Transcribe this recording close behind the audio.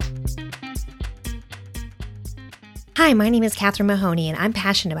Hi, my name is Catherine Mahoney, and I'm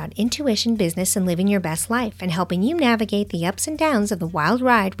passionate about intuition, business, and living your best life, and helping you navigate the ups and downs of the wild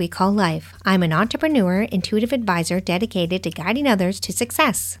ride we call life. I'm an entrepreneur, intuitive advisor dedicated to guiding others to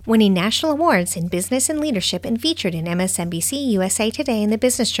success, winning national awards in business and leadership, and featured in MSNBC, USA Today, and the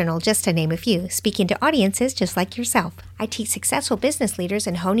Business Journal, just to name a few, speaking to audiences just like yourself. I teach successful business leaders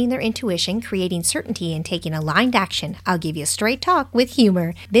in honing their intuition, creating certainty, and taking aligned action. I'll give you straight talk with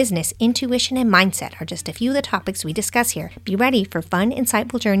humor. Business, intuition, and mindset are just a few of the topics we discuss here. Be ready for a fun,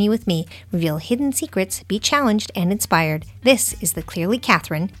 insightful journey with me. Reveal hidden secrets, be challenged and inspired. This is the Clearly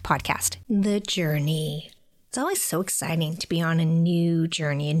Catherine podcast. The journey. It's always so exciting to be on a new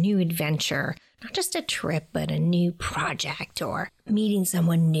journey, a new adventure. Not just a trip, but a new project or meeting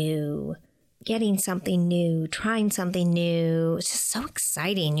someone new. Getting something new, trying something new. It's just so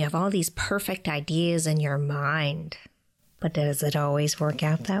exciting. You have all these perfect ideas in your mind. But does it always work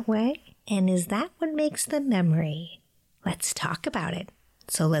out that way? And is that what makes the memory? Let's talk about it.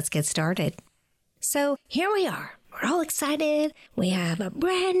 So let's get started. So here we are. We're all excited. We have a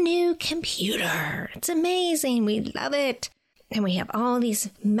brand new computer. It's amazing. We love it. And we have all these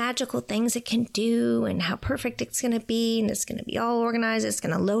magical things it can do and how perfect it's going to be. And it's going to be all organized. It's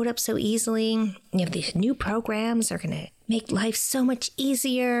going to load up so easily. You have these new programs that are going to make life so much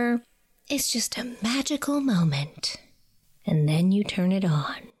easier. It's just a magical moment. And then you turn it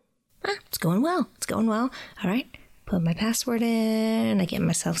on. It's going well. It's going well. All right. Put my password in. I get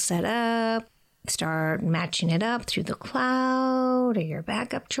myself set up. Start matching it up through the cloud or your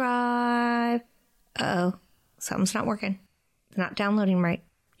backup drive. Uh-oh. Something's not working. It's not downloading right.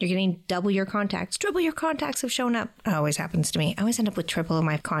 You're getting double your contacts. Triple your contacts have shown up. It always happens to me. I always end up with triple of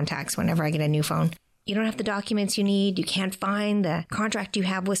my contacts whenever I get a new phone. You don't have the documents you need. You can't find the contract you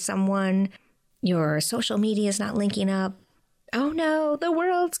have with someone. Your social media is not linking up. Oh no, the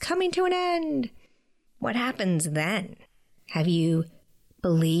world's coming to an end. What happens then? Have you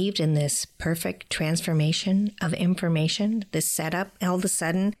believed in this perfect transformation of information, this setup? All of a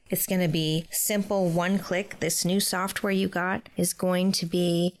sudden, it's going to be simple, one click. This new software you got is going to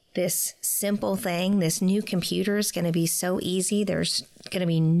be this simple thing. This new computer is going to be so easy. There's going to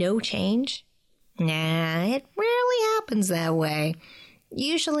be no change. Nah, it rarely happens that way.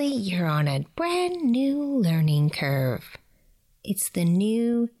 Usually, you're on a brand new learning curve. It's the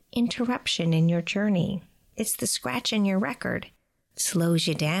new interruption in your journey. It's the scratch in your record. Slows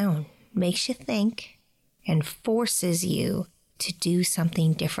you down, makes you think, and forces you to do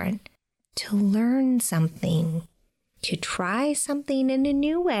something different, to learn something, to try something in a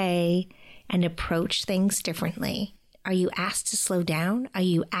new way and approach things differently. Are you asked to slow down? Are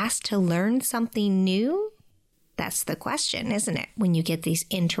you asked to learn something new? That's the question, isn't it? When you get these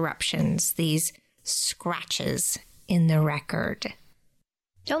interruptions, these scratches in the record.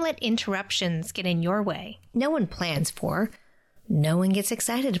 Don't let interruptions get in your way. No one plans for, no one gets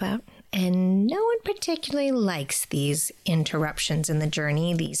excited about, and no one particularly likes these interruptions in the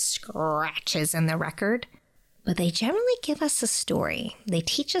journey, these scratches in the record. But they generally give us a story. They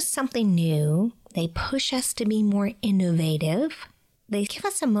teach us something new. They push us to be more innovative. They give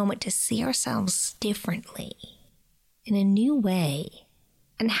us a moment to see ourselves differently, in a new way.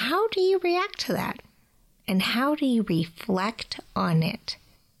 And how do you react to that? And how do you reflect on it?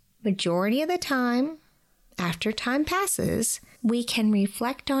 Majority of the time, after time passes, we can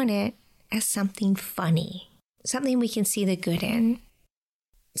reflect on it as something funny, something we can see the good in,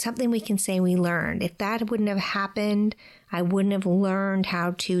 something we can say we learned. If that wouldn't have happened, I wouldn't have learned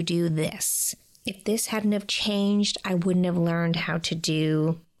how to do this. If this hadn't have changed, I wouldn't have learned how to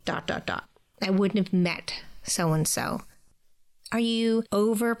do ... I wouldn't have met so-and-so. Are you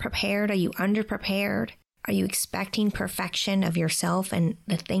over-prepared? Are you under-prepared? Are you expecting perfection of yourself and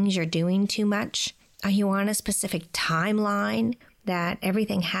the things you're doing too much? Are you on a specific timeline that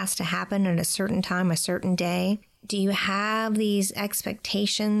everything has to happen at a certain time, a certain day? Do you have these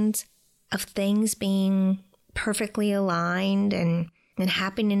expectations of things being perfectly aligned and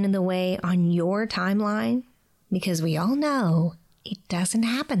happening in the way on your timeline? Because we all know it doesn't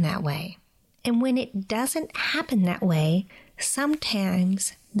happen that way. And when it doesn't happen that way,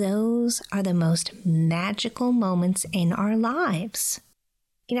 sometimes those are the most magical moments in our lives.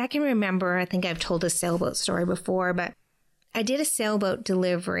 I can remember, I think I've told a sailboat story before, but I did a sailboat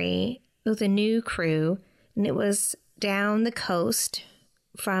delivery with a new crew, and it was down the coast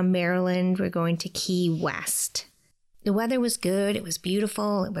from Maryland. We're going to Key West. The weather was good. It was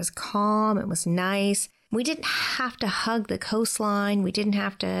beautiful. It was calm. It was nice. We didn't have to hug the coastline. We didn't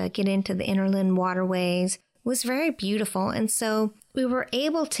have to get into the inland waterways. It was very beautiful. And so we were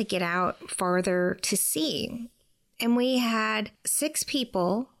able to get out farther to sea. And we had 6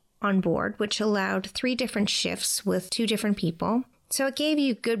 people on board, which allowed 3 different shifts with 2 different people. So it gave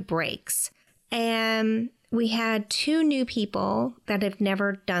you good breaks. And we had 2 new people that have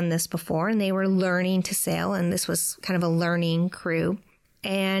never done this before, and they were learning to sail, and this was kind of a learning crew.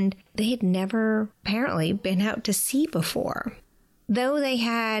 And they had never apparently been out to sea before. Though they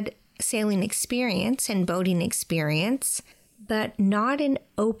had sailing experience and boating experience, but not in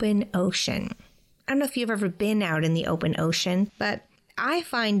open ocean. I don't know if you've ever been out in the open ocean, but I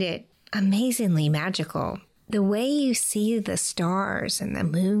find it amazingly magical. The way you see the stars and the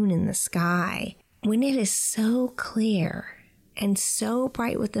moon in the sky, when it is so clear and so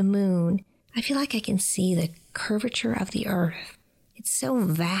bright with the moon, I feel like I can see the curvature of the earth. It's so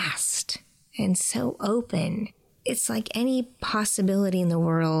vast and so open. It's like any possibility in the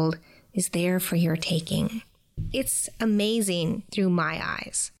world is there for your taking. It's amazing through my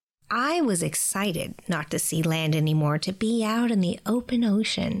eyes. I was excited not to see land anymore, to be out in the open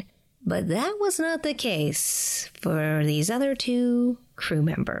ocean. But that was not the case for these other 2 crew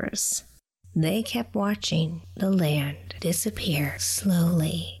members. They kept watching the land disappear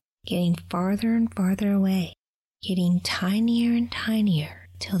slowly, getting farther and farther away, getting tinier and tinier,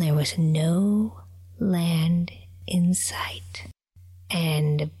 till there was no land in sight.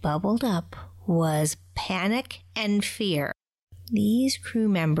 And bubbled up was panic and fear. These crew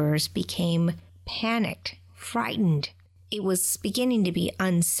members became panicked, frightened. It was beginning to be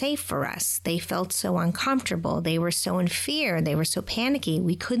unsafe for us. They felt so uncomfortable. They were so in fear. They were so panicky.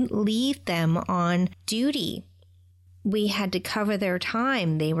 We couldn't leave them on duty. We had to cover their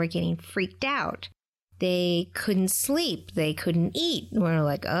time. They were getting freaked out. They couldn't sleep. They couldn't eat. We're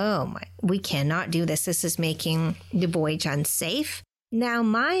like, oh my, we cannot do this. This is making the voyage unsafe. Now,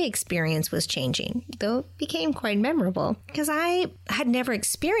 my experience was changing, though it became quite memorable, because I had never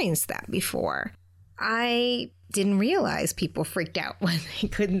experienced that before. I didn't realize people freaked out when they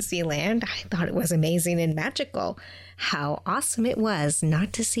couldn't see land. I thought it was amazing and magical how awesome it was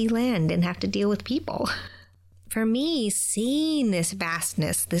not to see land and have to deal with people. For me, seeing this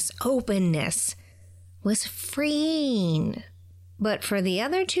vastness, this openness, was freeing. But for the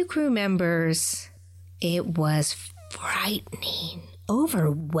other 2 crew members, it was frightening,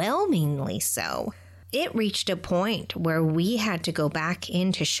 overwhelmingly so. It reached a point where we had to go back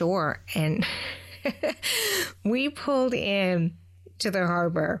into shore, and we pulled in to the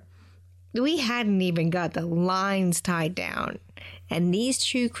harbor. We hadn't even got the lines tied down, and these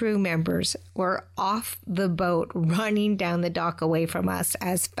 2 crew members were off the boat, running down the dock away from us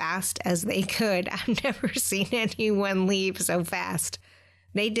as fast as they could. I've never seen anyone leave so fast.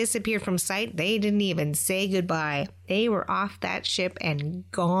 They disappeared from sight. They didn't even say goodbye. They were off that ship and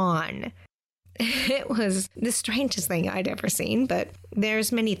gone. It was the strangest thing I'd ever seen, but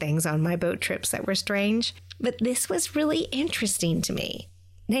there's many things on my boat trips that were strange. But this was really interesting to me.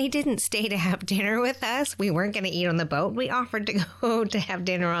 They didn't stay to have dinner with us. We weren't going to eat on the boat. We offered to go to have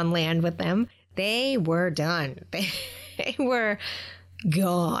dinner on land with them. They were done. They were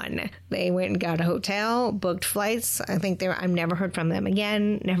gone. They went and got a hotel, booked flights. I've never heard from them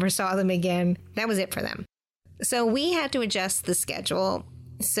again, never saw them again. That was it for them. So we had to adjust the schedule.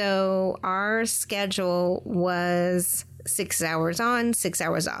 So our schedule was 6 hours on, 6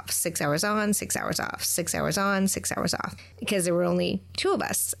 hours off, 6 hours on, 6 hours off, 6 hours on, 6 hours off, because there were only 2 of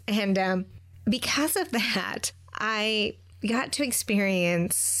us. And because of that, I got to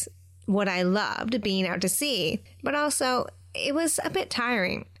experience what I loved, being out to sea, but also it was a bit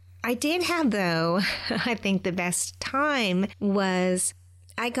tiring. I did have, though, I think the best time was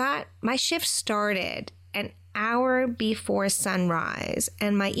my shift started an hour before sunrise,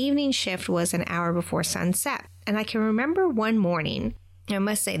 and my evening shift was an hour before sunset. And I can remember one morning, I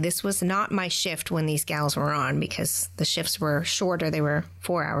must say this was not my shift when these gals were on, because the shifts were shorter, they were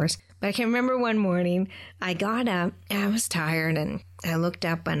 4 hours. But I can remember one morning, I got up, and I was tired, and I looked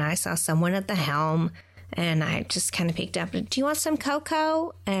up and I saw someone at the helm, and I just kind of picked up, do you want some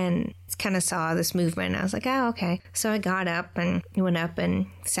cocoa? And kind of saw this movement. I was like, oh, okay. So I got up and went up and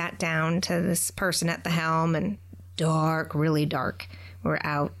sat down to this person at the helm, and dark, really dark. We're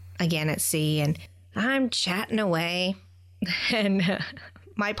out again at sea, and I'm chatting away, and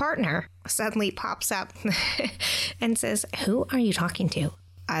my partner suddenly pops up and says, who are you talking to?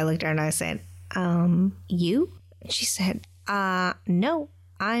 I looked at her and I said, you? She said, no,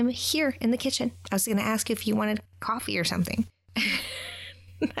 I'm here in the kitchen. I was going to ask if you wanted coffee or something.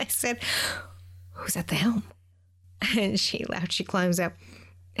 I said, who's at the helm? And she laughed. She climbs up.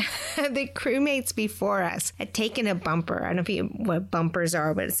 The crewmates before us had taken a bumper. I don't know what bumpers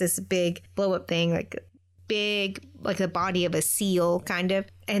are, but it's this big blow-up thing, like the body of a seal, kind of.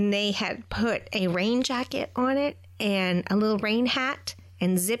 And they had put a rain jacket on it and a little rain hat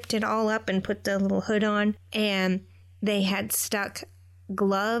and zipped it all up and put the little hood on. And they had stuck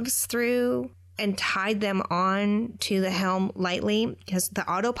gloves through and tied them on to the helm lightly because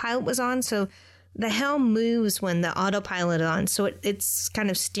the autopilot was on. So the helm moves when the autopilot is on. So it's kind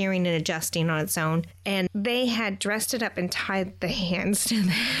of steering and adjusting on its own. And they had dressed it up and tied the hands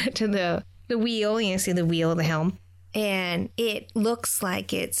to the wheel. You can see the wheel of the helm. And it looks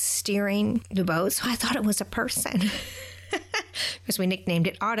like it's steering the boat. So I thought it was a person. Because we nicknamed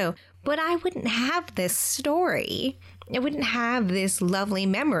it Otto. But I wouldn't have this story. I wouldn't have this lovely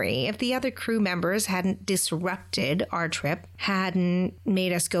memory if the other crew members hadn't disrupted our trip, hadn't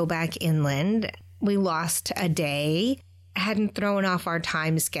made us go back inland. We lost a day, hadn't thrown off our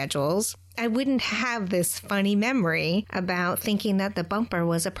time schedules. I wouldn't have this funny memory about thinking that the bumper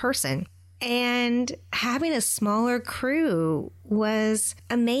was a person. And having a smaller crew was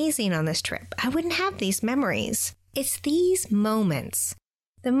amazing on this trip. I wouldn't have these memories. It's these moments.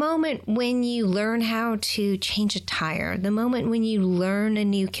 The moment when you learn how to change a tire, the moment when you learn a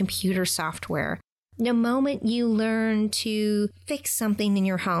new computer software, the moment you learn to fix something in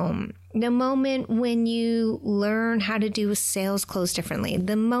your home, the moment when you learn how to do a sales close differently,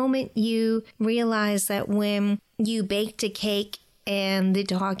 the moment you realize that when you baked a cake and the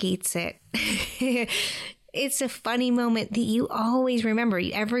dog eats it. It's a funny moment that you always remember.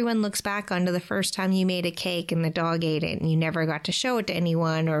 Everyone looks back onto the first time you made a cake and the dog ate it and you never got to show it to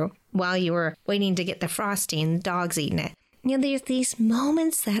anyone, or while you were waiting to get the frosting and the dog's eating it. You know, there's these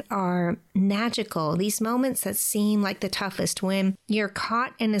moments that are magical, these moments that seem like the toughest when you're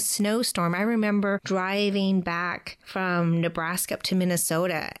caught in a snowstorm. I remember driving back from Nebraska up to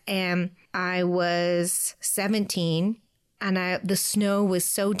Minnesota, and I was 17. And the snow was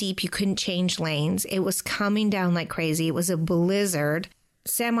so deep you couldn't change lanes. It was coming down like crazy. It was a blizzard.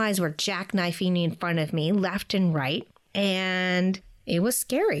 Semis were jackknifing in front of me, left and right. And it was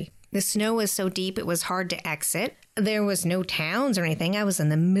scary. The snow was so deep it was hard to exit. There was no towns or anything. I was in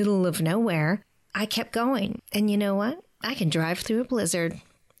the middle of nowhere. I kept going. And you know what? I can drive through a blizzard,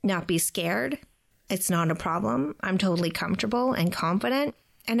 not be scared. It's not a problem. I'm totally comfortable and confident.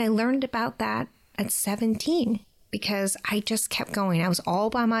 And I learned about that at 17. Because I just kept going. I was all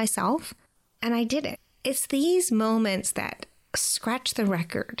by myself, and I did it. It's these moments that scratch the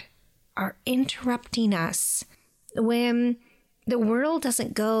record, are interrupting us when the world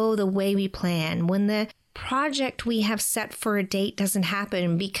doesn't go the way we plan, when the project we have set for a date doesn't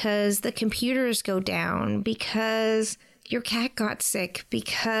happen because the computers go down, because your cat got sick,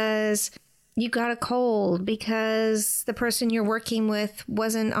 because you got a cold, because the person you're working with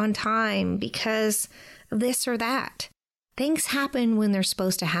wasn't on time, because this or that. Things happen when they're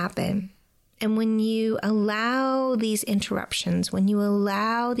supposed to happen. And when you allow these interruptions, when you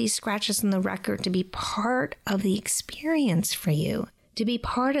allow these scratches in the record to be part of the experience for you, to be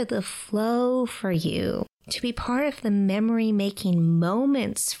part of the flow for you, to be part of the memory-making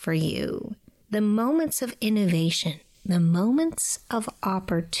moments for you, the moments of innovation, the moments of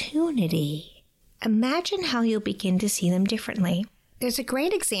opportunity, imagine how you'll begin to see them differently. There's a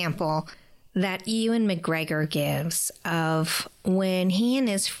great example that Ewan McGregor gives of when he and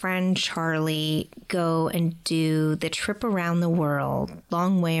his friend Charlie go and do the trip around the world,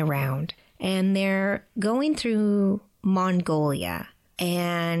 long way around, and they're going through Mongolia,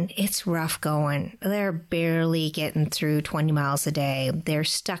 and it's rough going. They're barely getting through 20 miles a day. They're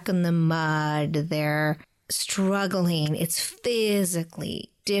stuck in the mud. They're struggling. It's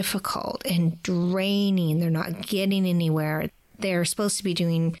physically difficult and draining. They're not getting anywhere. They're supposed to be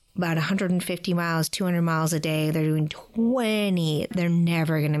doing about 150 miles, 200 miles a day. They're doing 20. They're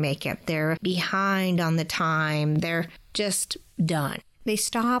never going to make it. They're behind on the time. They're just done. They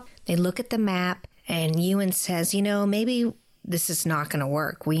stop. They look at the map. And Ewan says, you know, maybe this is not going to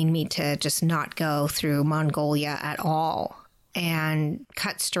work. We need to just not go through Mongolia at all and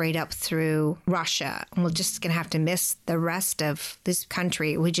cut straight up through Russia. And we're just going to have to miss the rest of this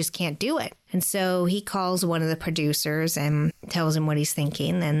country. We just can't do it. And so he calls one of the producers and tells him what he's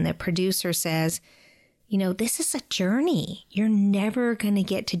thinking. And the producer says, you know, this is a journey. You're never going to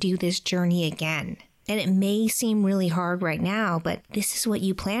get to do this journey again. And it may seem really hard right now, but this is what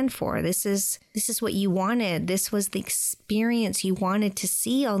you planned for. This is what you wanted. This was the experience you wanted to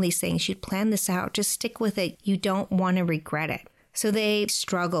see all these things. You'd planned this out. Just stick with it. You don't want to regret it. So they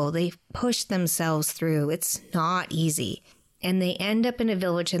struggle. They push themselves through. It's not easy. And they end up in a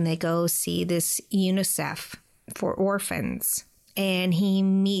village and they go see this UNICEF for orphans. And he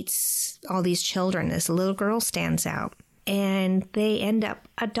meets all these children. This little girl stands out. And they end up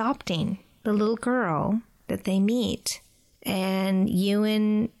adopting the little girl that they meet. And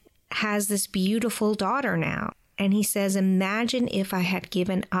Ewan has this beautiful daughter now. And he says, imagine if I had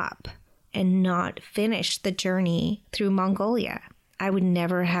given up and not finished the journey through Mongolia. I would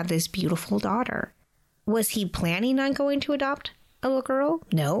never have this beautiful daughter. Was he planning on going to adopt a little girl?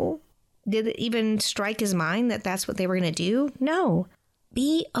 No. Did it even strike his mind that that's what they were going to do? No.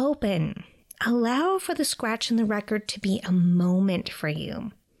 Be open. Allow for the scratch in the record to be a moment for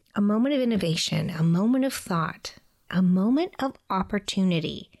you. A moment of innovation, a moment of thought, a moment of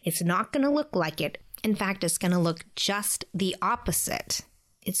opportunity. It's not going to look like it. In fact, it's going to look just the opposite.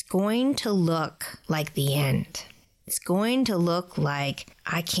 It's going to look like the end. It's going to look like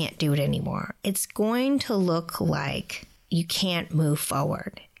I can't do it anymore. It's going to look like you can't move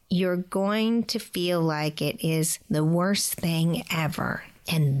forward. You're going to feel like it is the worst thing ever.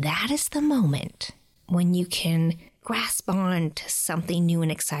 And that is the moment when you can grasp on to something new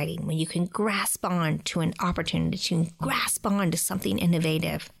and exciting, when you can grasp on to an opportunity, you can grasp on to something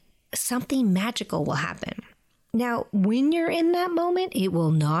innovative. Something magical will happen. Now, when you're in that moment, it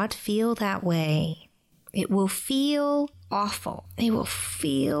will not feel that way. It will feel awful. It will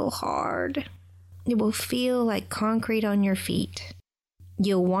feel hard. It will feel like concrete on your feet.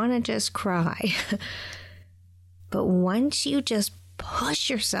 You'll want to just cry. But once you just push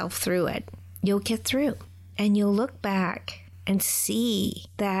yourself through it, you'll get through. And you'll look back and see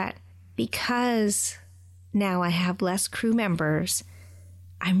that because now I have less crew members,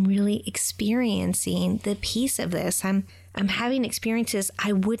 I'm really experiencing the peace of this. I'm having experiences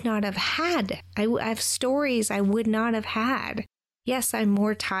I would not have had. I have stories I would not have had. Yes, I'm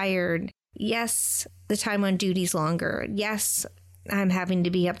more tired. Yes, the time on duty's longer. Yes, I'm having to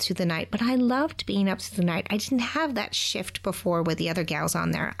be up through the night. But I loved being up through the night. I didn't have that shift before with the other gals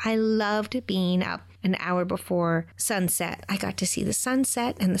on there. I loved being up an hour before sunset. I got to see the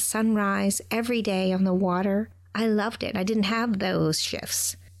sunset and the sunrise every day on the water. I loved it. I didn't have those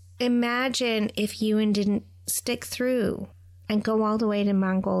shifts. Imagine if Ewan didn't stick through and go all the way to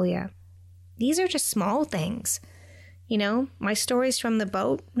Mongolia. These are just small things. You know, my stories from the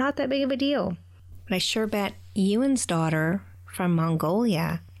boat, not that big of a deal. But I sure bet Ewan's daughter from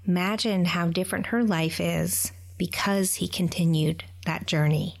Mongolia, imagine how different her life is because he continued that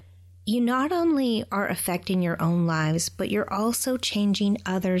journey. You not only are affecting your own lives, but you're also changing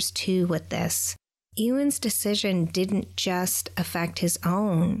others too with this. Ewan's decision didn't just affect his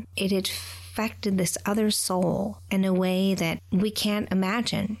own. It affected this other soul in a way that we can't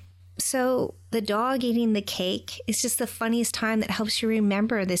imagine. So the dog eating the cake is just the funniest time that helps you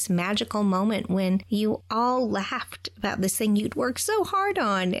remember this magical moment when you all laughed about this thing you'd worked so hard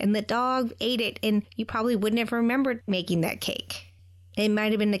on and the dog ate it and you probably wouldn't have remembered making that cake. It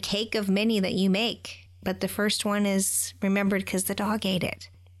might have been the cake of many that you make, but the first one is remembered because the dog ate it.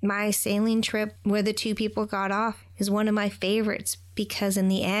 My sailing trip where the two people got off is one of my favorites because in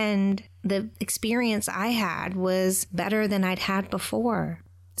the end, the experience I had was better than I'd had before.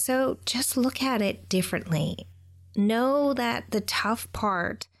 So just look at it differently. Know that the tough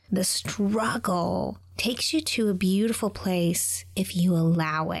part, the struggle, takes you to a beautiful place if you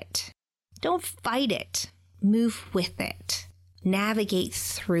allow it. Don't fight it. Move with it. Navigate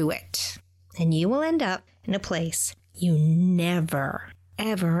through it. And you will end up in a place you never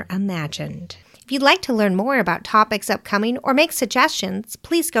ever imagined. If you'd like to learn more about topics upcoming or make suggestions,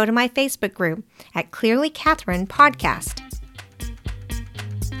 please go to my Facebook group at Clearly Catherine Podcast.